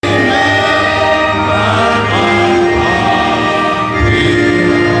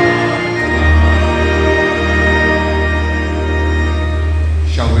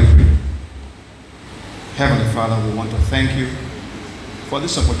thank you for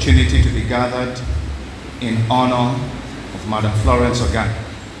this opportunity to be gathered in honor of Madam Florence Ogan.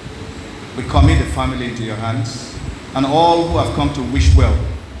 We commit the family into your hands and all who have come to wish well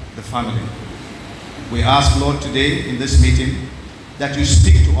the family. We ask, Lord, today in this meeting that you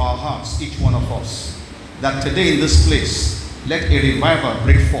speak to our hearts, each one of us, that today in this place, let a revival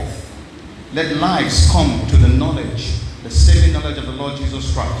break forth. Let lives come to the knowledge, the saving knowledge of the Lord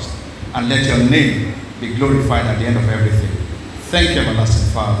Jesus Christ, and let your name be glorified at the end of everything. Thank you,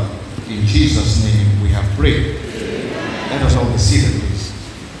 everlasting Father. In Jesus' name we have prayed. Let us all be seated, please.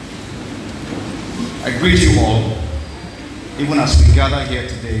 I greet you all, even as we gather here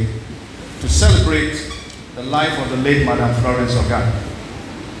today to celebrate the life of the late Madam Florence Ogan.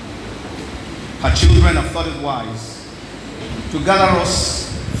 Her children have thought it wise to gather us,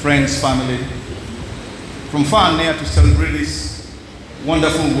 friends, family, from far and near to celebrate this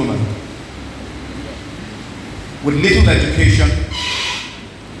wonderful woman. With little education,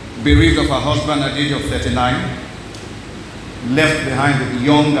 bereaved of her husband at the age of 39, left behind with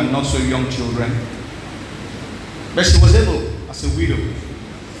young and not so young children. But she was able, as a widow,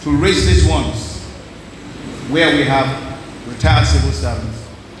 to raise these ones, where we have retired civil servants,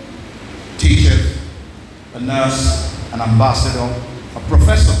 teachers, a nurse, an ambassador, a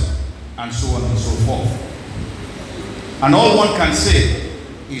professor, and so on and so forth. And all one can say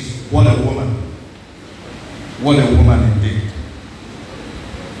is, what a woman. What a woman indeed.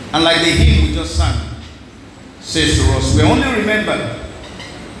 And like the hymn we just sang says to us, we're only remembered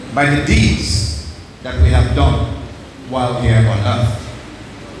by the deeds that we have done while here on earth.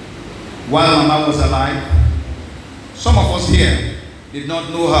 While Mama was alive, some of us here did not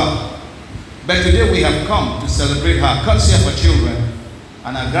know her. But today we have come to celebrate her, courtesy of her children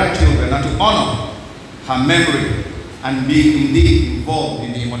and her grandchildren, and to honor her memory and be indeed involved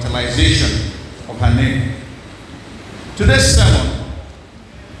in the immortalization of her name. Today's sermon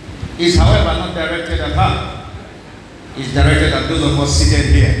is, however, not directed at her. It's directed at those of us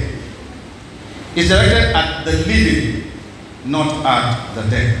seated here. It's directed at the living, not at the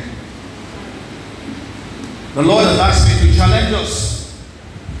dead. The Lord has asked me to challenge us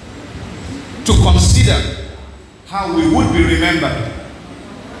to consider how we would be remembered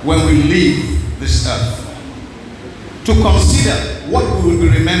when we leave this earth. To consider what we will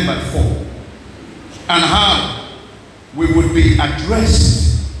be remembered for and how we would be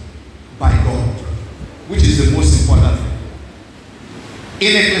addressed by God, which is the most important thing.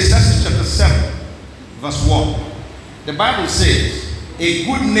 In Ecclesiastes chapter 7, verse 1, the Bible says, a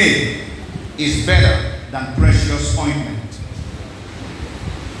good name is better than precious ointment.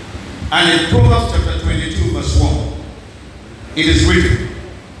 And in Proverbs chapter 22, verse 1, it is written,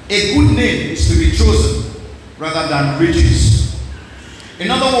 a good name is to be chosen rather than riches. In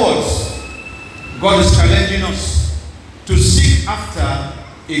other words, God is challenging us to seek after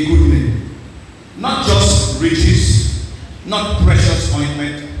a good name. Not just riches, not precious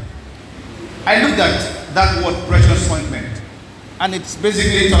ointment. I looked at that word precious ointment, and it's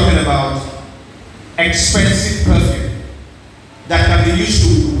basically talking about expensive perfume that can be used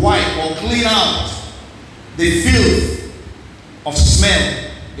to wipe or clean out the filth of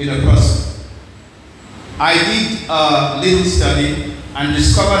smell in a person. I did a little study and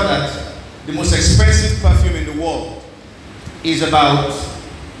discovered that the most expensive perfume in the world is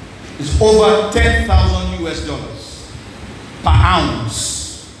over 10,000 US dollars per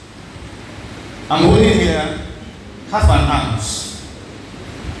ounce. I'm holding here half an ounce.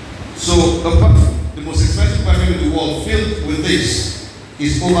 So the most expensive perfume in the world filled with this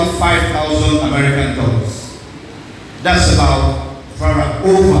is over 5,000 American dollars. That's about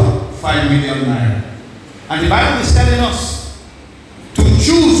over 5 million naira. And the Bible is telling us to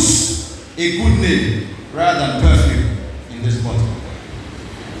choose a good name rather than perfume in this bottle.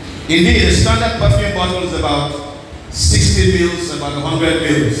 Indeed, a standard perfume bottle is about 60 mils, about 100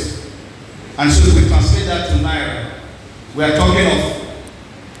 mils. And so if we translate that to naira, we are talking of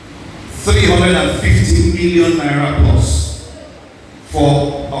 350 million naira plus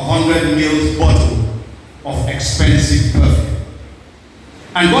for 100 mils bottle of expensive perfume.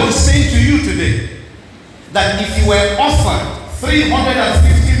 And God is saying to you today that if you were offered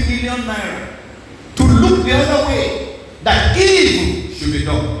 350 million naira to look the other way, that evil should be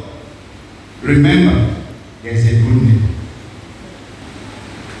done, remember, there's a good name.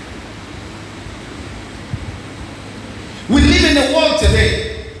 We live in a world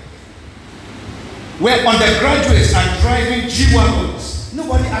today where undergraduates are driving G-Wagons.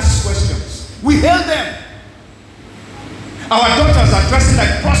 Nobody asks questions. We hail them. Our daughters are dressing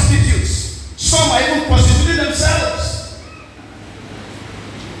like prostitutes. Some are even prostituting themselves.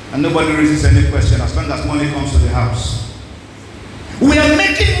 And nobody raises any question as long as money comes to the house. We are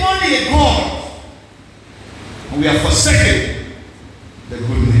making money a god, and we are forsaking the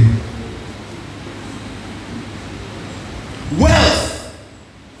good name. Wealth,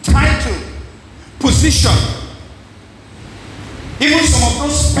 title, position, even some of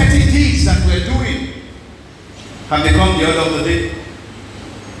those petty deeds that we're doing have become the order of the day.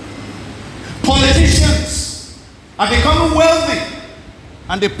 Politicians are becoming wealthy,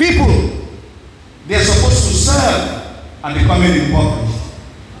 and the people they are supposed to serve are becoming impoverished.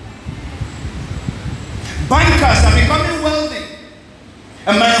 Bankers are becoming wealthy,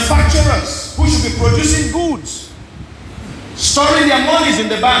 and manufacturers who should be producing goods, storing their monies in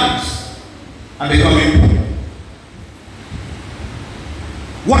the banks, are becoming poor.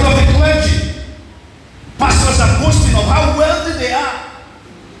 What of the clergy? Pastors are boasting of how wealthy they are,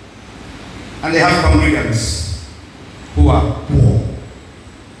 and they have congregants who are poor.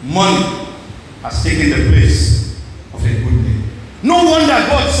 Money has taken the place of a good name. No wonder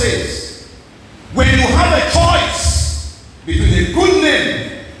God says, when you have a choice between a good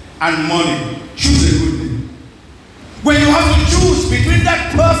name and money, choose a good name. When you have to choose between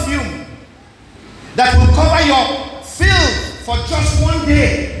that perfume that will cover your filth for just one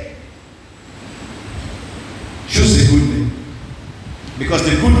day, choose a good name. Because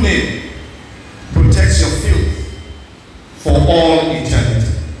the good name protects your filth for all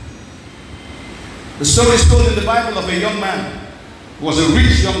eternity. The story is told in the Bible of a young man who was a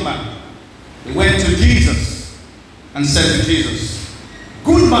rich young man. He went to Jesus and said to Jesus,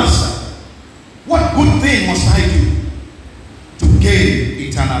 "Good master, what good thing must I do to gain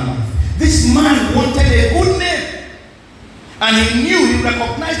eternal life?" This man wanted a good name, and he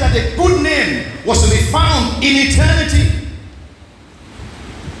recognized that a good name was to be found in eternity.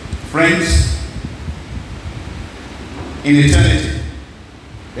 Friends, in eternity,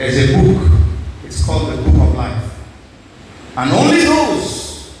 there is a book. It's called the Book of Life. And only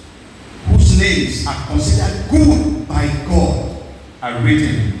those whose names are considered good by God are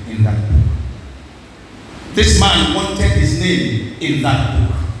written in that book. This man wanted his name in that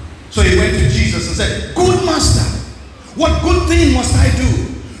book. So he went to Jesus and said, "Good master, what good thing must I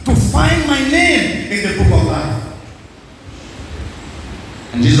do to find my name in the book of life?"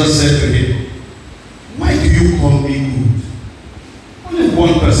 And Jesus said to him, "Why do you call me good? Only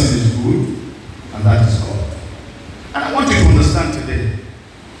one person is good, and that is God." And I want you to understand today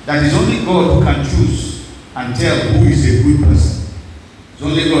that it's only God who can choose and tell who is a good person. It's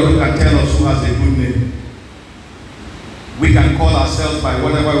only God who can tell us who has a good name. We can call ourselves by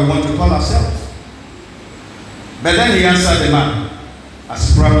whatever we want to call ourselves. But then he answered the man,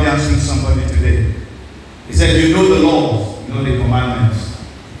 as probably answering somebody today. He said, "You know the laws, you know the commandments.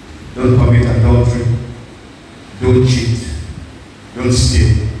 Don't commit adultery, don't cheat, don't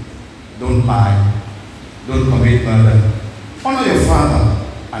steal, don't lie, don't commit murder, honor your father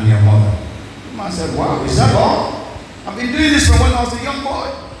and your mother." The man said, "Wow, is that all? I've been doing this from when I was a young boy."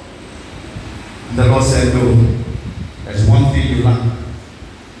 And the Lord said, "No, there's one thing you lack.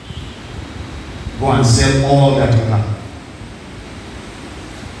 Go and sell all that you have.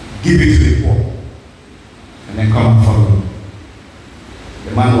 Give it to the poor, and then come and follow me."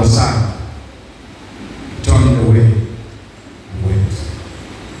 The man was sad. He turned away and went,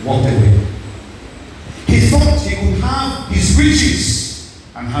 walked away. He thought he could have his riches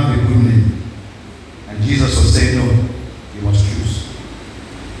and have a good name. And Jesus was saying, "No, you must choose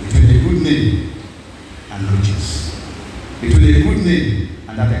between a good name and riches, between a good name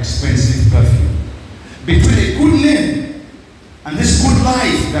and that expensive perfume, between a good name and this good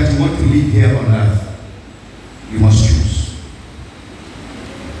life that you want to live here on earth. You must choose."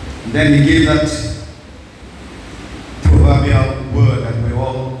 And then he gave that proverbial word that we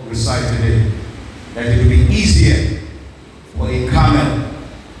all recite today, that it will be easier for a camel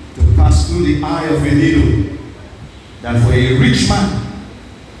to pass through the eye of a needle than for a rich man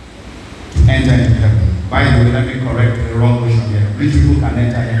to enter into heaven. By the way, let me correct the wrong version here. Rich people can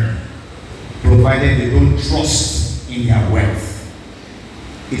enter heaven, provided they don't trust in their wealth.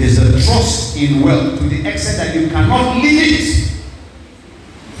 It is the trust in wealth to the extent that you cannot leave it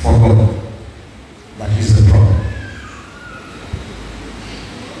for God that is the problem.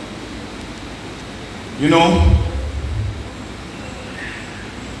 You know,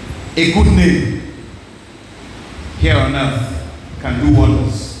 a good name here on earth can do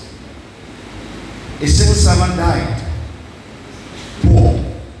wonders. A civil servant died, poor,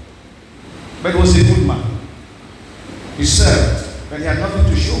 but was a good man. He served, but he had nothing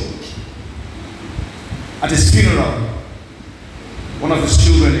to show. At his funeral, one of his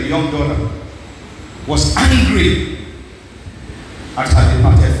children, a young daughter, was angry at her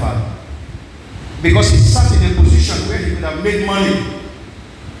departed father. because he sat in a position where he could have made money.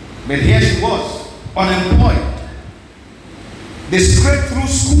 But here she was, unemployed. They scraped through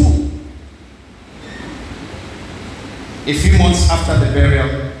school. A few months after the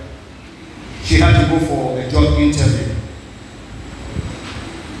burial, she had to go for a job interview.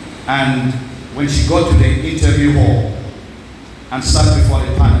 And when she got to the interview hall and sat before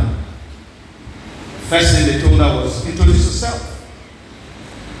the panel, first thing they told her was, introduce yourself.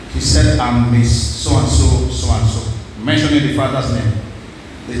 She said, I'm Miss so-and-so, so-and-so, mentioning the father's name.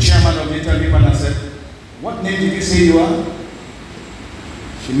 The chairman of the interview panel said, what name did you say you are?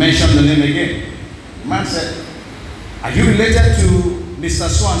 She mentioned the name again. The man said, are you related to Mr.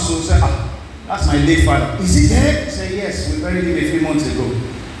 So-and-so? He said, that's my late father. Is he dead? He said, yes, we buried him a few months ago.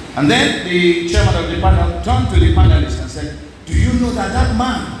 And then the chairman of the panel turned to the panelists and said, do you know that that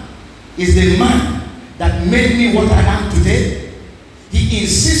man is the man that made me what I am today? He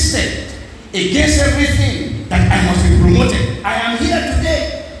insisted against everything that I must be promoted. I am here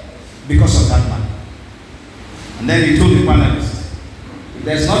today because of that man. And then he told the panelists,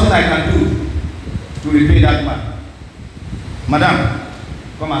 there's nothing I can do to repay that man. Madam,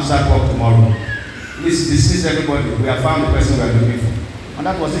 come and start work tomorrow. Please dismiss everybody. We have found the person we are looking for. And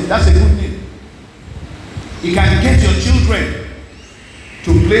that was it. That's a good thing. You can get your children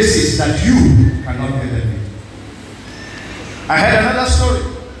to places that you cannot get them in. I heard another story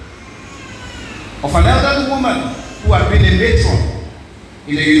of an elderly woman who had been a matron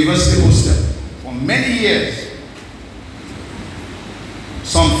in a university hostel for many years.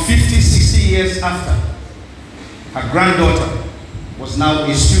 Some 50, 60 years after, her granddaughter was now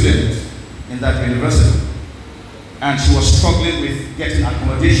a student in that university. And she was struggling with getting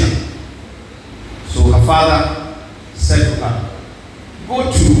accommodation. So her father said to her,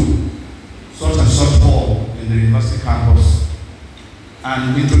 go to such and such hall in the university campus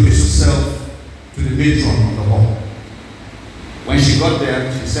and introduce yourself to the matron of the hall. When she got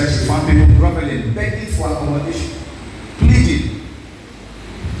there, she said she found people groveling, begging for accommodation, pleading.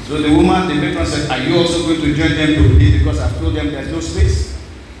 So the woman, the matron said, are you also going to join them to plead because I've told them there's no space?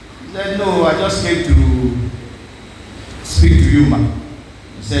 He said, no, I just came to speak to you, ma'am.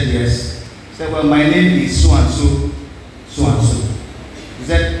 He said, yes. He said, well, my name is so-and-so, so-and-so. He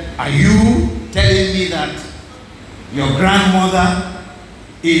said, are you telling me that your grandmother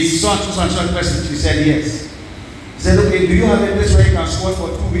is so-and-so, so-and-so person? She said, yes. He said, okay, do you have a place where you can squat for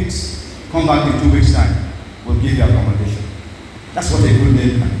 2 weeks? Come back in 2 weeks' time. We'll give you accommodation. That's what a good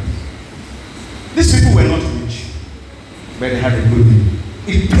name can do. These people were not rich, but they had a good name.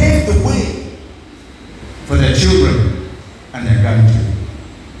 It paved the way for their children and their grandchildren.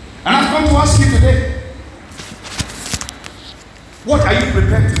 And I've come to ask you today, what are you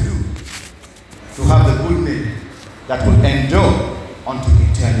prepared to do to have the good name that will endure unto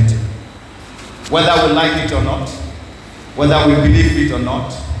eternity? Whether we like it or not, whether we believe it or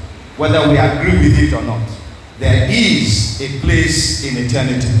not, whether we agree with it or not, there is a place in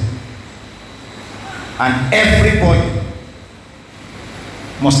eternity. And everybody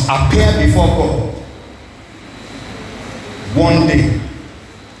must appear before God one day.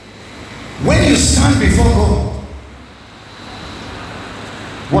 When you stand before God,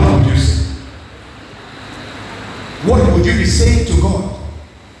 what would you say? What would you be saying to God?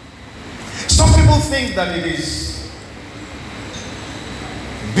 Some people think that it is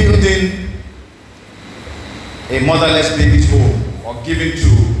building a motherless baby's home or giving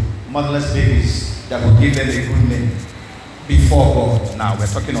to motherless babies that will give them a good name before God. Now we're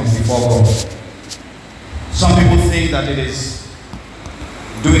talking of before God. Some people think that it is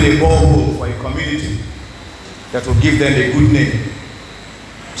doing a borehole for a community that will give them a good name.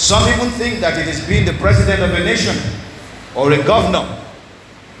 Some even think that it is being the president of a nation or a governor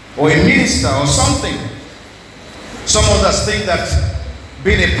or a minister or something. Some others think that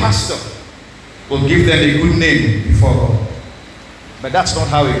being a pastor will give them a good name before God. But that's not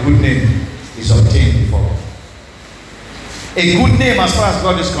how a good name is obtained before God. A good name, as far as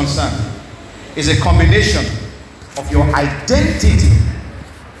God is concerned, is a combination of your identity,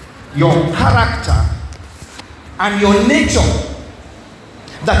 your character, and your nature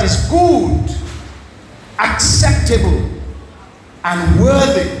that is good, acceptable, and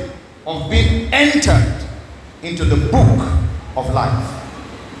worthy of being entered into the book of life.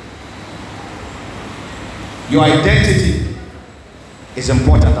 Your identity is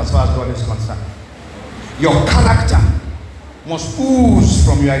important as far as God is concerned. Your character must ooze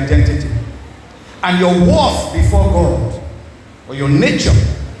from your identity. And your worth before God, or your nature,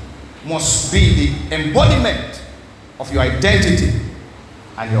 must be the embodiment of your identity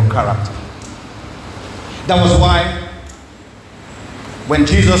and your character. That was why when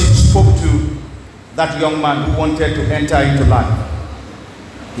Jesus spoke to that young man who wanted to enter into life.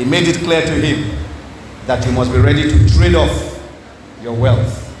 He made it clear to him that you must be ready to trade off your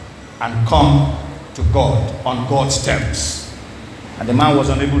wealth and come to God on God's terms. And the man was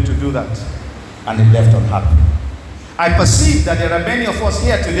unable to do that, and he left unhappy. I perceive that there are many of us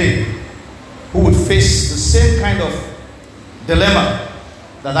here today who would face the same kind of dilemma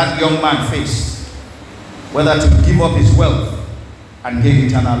that young man faced, whether to give up his wealth and gain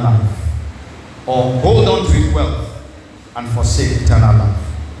eternal life, or hold on to his wealth and forsake eternal life.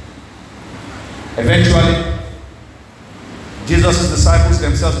 Eventually, Jesus' disciples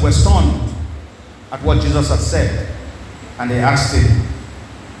themselves were stunned at what Jesus had said, and they asked him,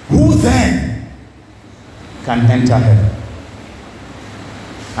 "Who then can enter heaven?"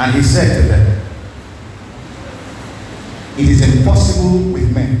 And he said to them, "It is impossible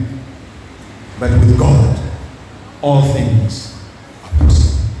with men, but with God all things are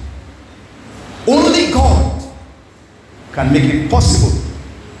possible." Only God can make it possible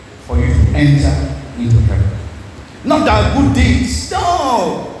for you to enter into heaven. Not our good deeds,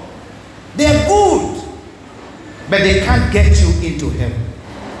 no. They are good, but they can't get you into heaven.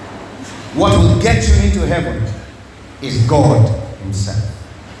 What will get you into heaven is God himself.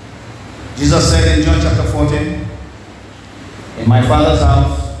 Jesus said in John chapter 14, "In my Father's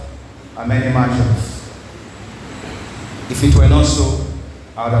house are many mansions. If it were not so,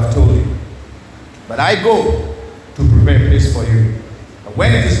 I would have told you. But I go to prepare a place for you. And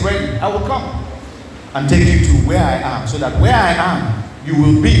when it is ready, I will come and take you to where I am, so that where I am, you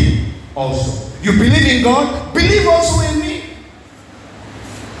will be also. You believe in God? Believe also in me."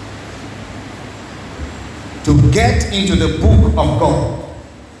 To get into the book of God,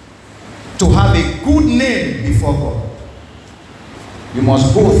 to have a good name before God, you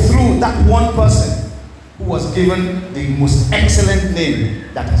must go through that one person who was given the most excellent name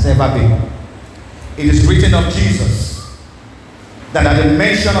that has ever been. It is written of Jesus that at the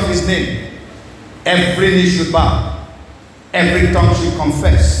mention of his name, every knee should bow, every tongue should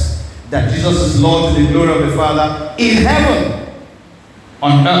confess that Jesus is Lord to the glory of the Father in heaven,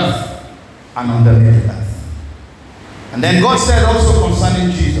 on earth, and under the earth. And then God said also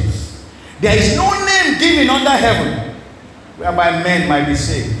concerning Jesus, "There is no name given under heaven whereby men might be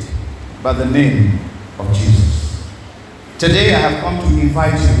saved by the name of Jesus." Today I have come to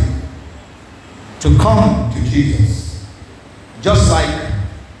invite you to come to Jesus. Just like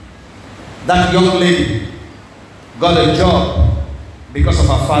that young lady got a job because of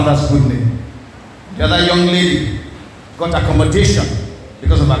her father's good name. The other young lady got accommodation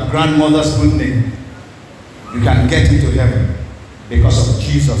because of her grandmother's good name. You can get into heaven because of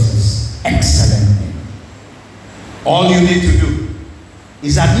Jesus' excellent name. All you need to do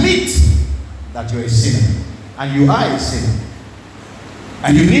is admit that you're a sinner, and you are a sinner,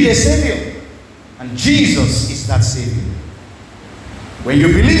 and you need a Savior, and Jesus is that Savior. When you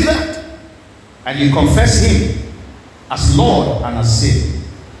believe that, and you confess him as Lord and as Savior,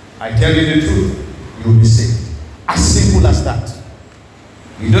 I tell you the truth, you will be saved. As simple as that.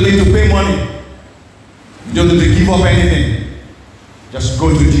 You don't need to pay money. You don't need to give up anything. Just go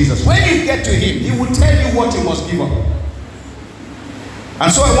to Jesus. When you get to him, he will tell you what you must give up.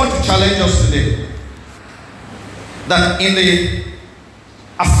 And so I want to challenge us today that in the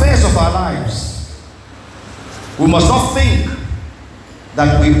affairs of our lives, we must not think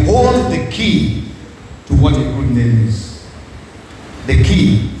that we hold the key to what a good name is. The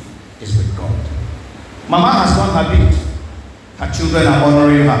key is with God. Mama has done her bit. Her children are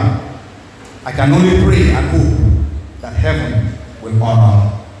honoring her. I can only pray and hope that heaven will honor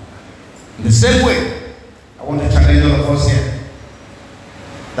her. In the same way, I want to challenge all of us here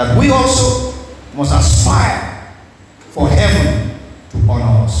that we also must aspire for heaven to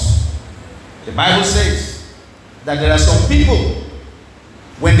honor us. The Bible says that there are some people,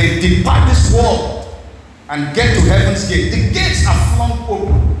 when they depart this world and get to heaven's gate, the gates are flung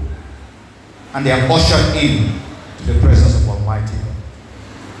open and they are ushered in to the presence of Almighty God.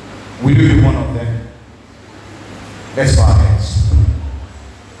 Will you be one of them? Let's bow our heads.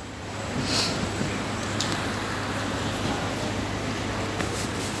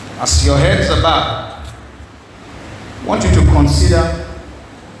 As your heads are bowed, I want you to consider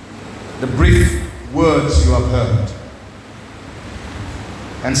the brief words you have heard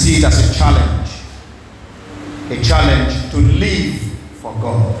and see it as a challenge to live for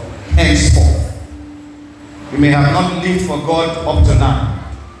God henceforth. You may have not lived for God up to now,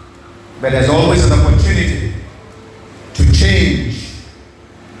 but there's always an opportunity to change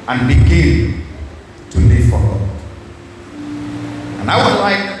and begin to live for God. And I would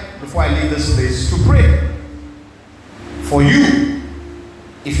like, before I leave this place, to pray for you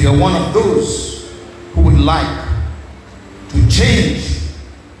if you're one of those would like to change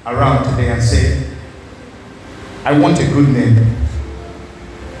around today and say, I want a good name.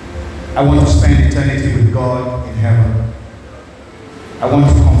 I want to spend eternity with God in heaven. I want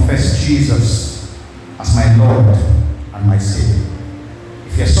to confess Jesus as my Lord and my Savior.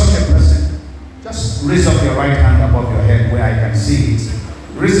 If you're such a person, just raise up your right hand above your head where I can see it.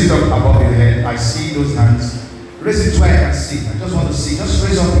 Raise it up above your head. I see those hands. Raise it where I can see. I just want to see. Just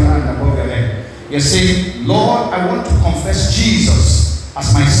raise up your hand above your head. You're saying, Lord, I want to confess Jesus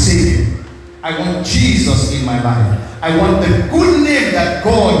as my Savior. I want Jesus in my life. I want the good name that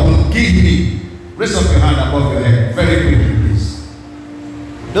God will give me. Raise up your hand above your head. Very quickly, please.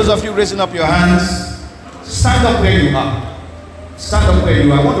 Those of you raising up your hands, stand up where you are. Stand up where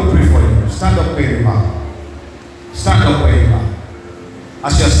you are. I want to pray for you. Stand up where you are. Stand up where you are.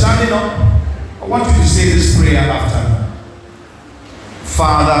 As you're standing up, I want you to say this prayer after me.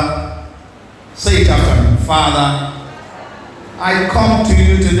 Father, say it after me. Father, I come to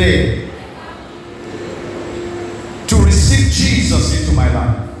you today to receive Jesus into my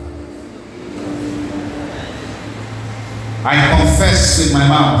life. I confess with my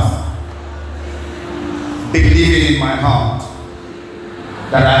mouth, believing in my heart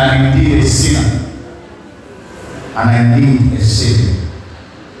that I am indeed a sinner and I need a Savior.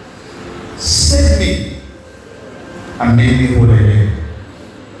 Save me and make me whole again.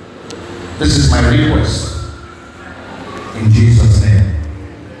 This is my request in Jesus' name.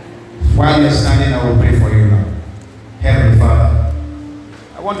 While you're standing, I will pray for you now. Heavenly Father,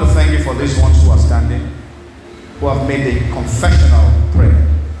 I want to thank you for these ones who are standing, who have made a confessional prayer.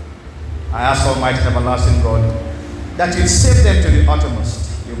 I ask Almighty everlasting God that you save them to the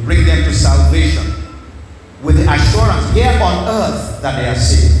uttermost. You bring them to salvation with the assurance here on earth that they are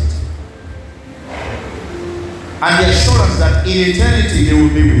saved. And the assurance that in eternity they will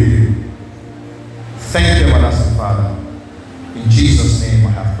be with you. Thank you, everlasting Father. In Jesus' name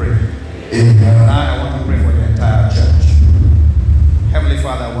I have prayed. Amen. Now I want to pray for the entire church. Heavenly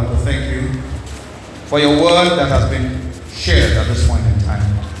Father, I want to thank you for your word that has been shared at this point in time.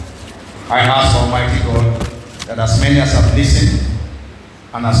 I ask Almighty God that as many as have listened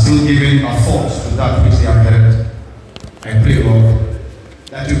and are still giving a thought to that which they have heard, I pray, Lord,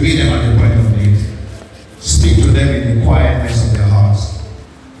 that you meet them at the point of need. Speak to them in the quietness of their hearts,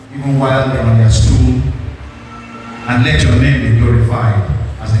 even while they are on their stool, and let your name be glorified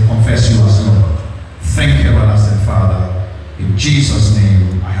as they confess you as Lord. Thank you, everlasting Father. In Jesus' name.